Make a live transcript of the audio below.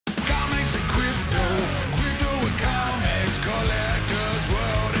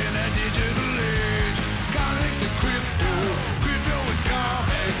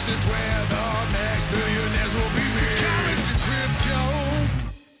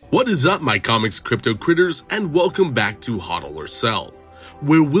What is up, my comics crypto critters, and welcome back to HODL or Sell,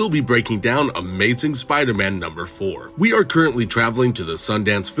 where we'll be breaking down Amazing Spider-Man number 4. We are currently traveling to the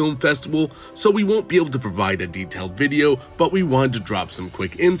Sundance Film Festival, so we won't be able to provide a detailed video, but we wanted to drop some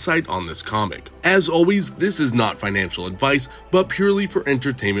quick insight on this comic. As always, this is not financial advice, but purely for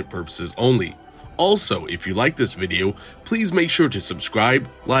entertainment purposes only. Also, if you like this video, please make sure to subscribe,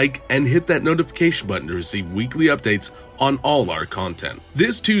 like, and hit that notification button to receive weekly updates on all our content.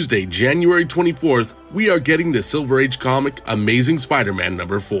 This Tuesday, January 24th, we are getting the Silver Age comic Amazing Spider-Man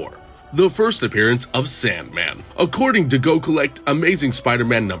number 4, the first appearance of Sandman. According to Go Collect, Amazing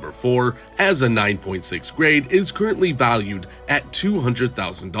Spider-Man number 4, as a 9.6 grade, is currently valued at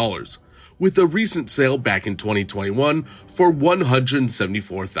 $200,000. with a recent sale back in 2021 for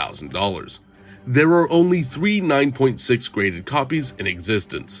 $174,000. There are only 3 9.6 graded copies in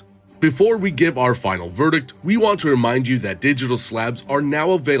existence. Before we give our final verdict, we want to remind you that digital slabs are now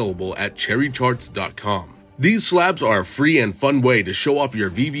available at cherrycharts.com. These slabs are a free and fun way to show off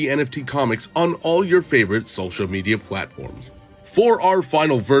your VV NFT comics on all your favorite social media platforms. For our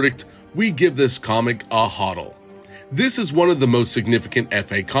final verdict, we give this comic a HODL. This is one of the most significant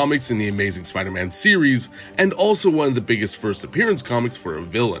FA comics in the Amazing Spider-Man series, and also one of the biggest first appearance comics for a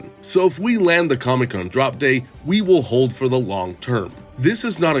villain. So if we land the comic on drop day, we will hold for the long term. This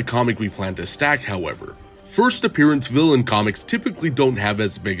is not a comic we plan to stack, however. First appearance villain comics typically don't have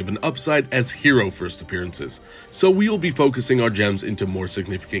as big of an upside as hero first appearances, so we will be focusing our gems into more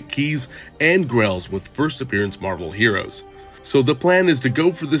significant keys and grails with first appearance Marvel heroes. So the plan is to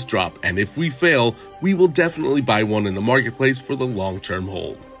go for this drop, and if we fail, we will definitely buy one in the marketplace for the long-term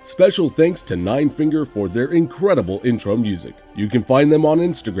hold. Special thanks to Ninefinger for their incredible intro music. You can find them on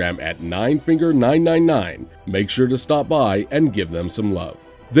Instagram at Ninefinger999. Make sure to stop by and give them some love.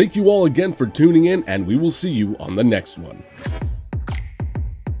 Thank you all again for tuning in, and we will see you on the next one.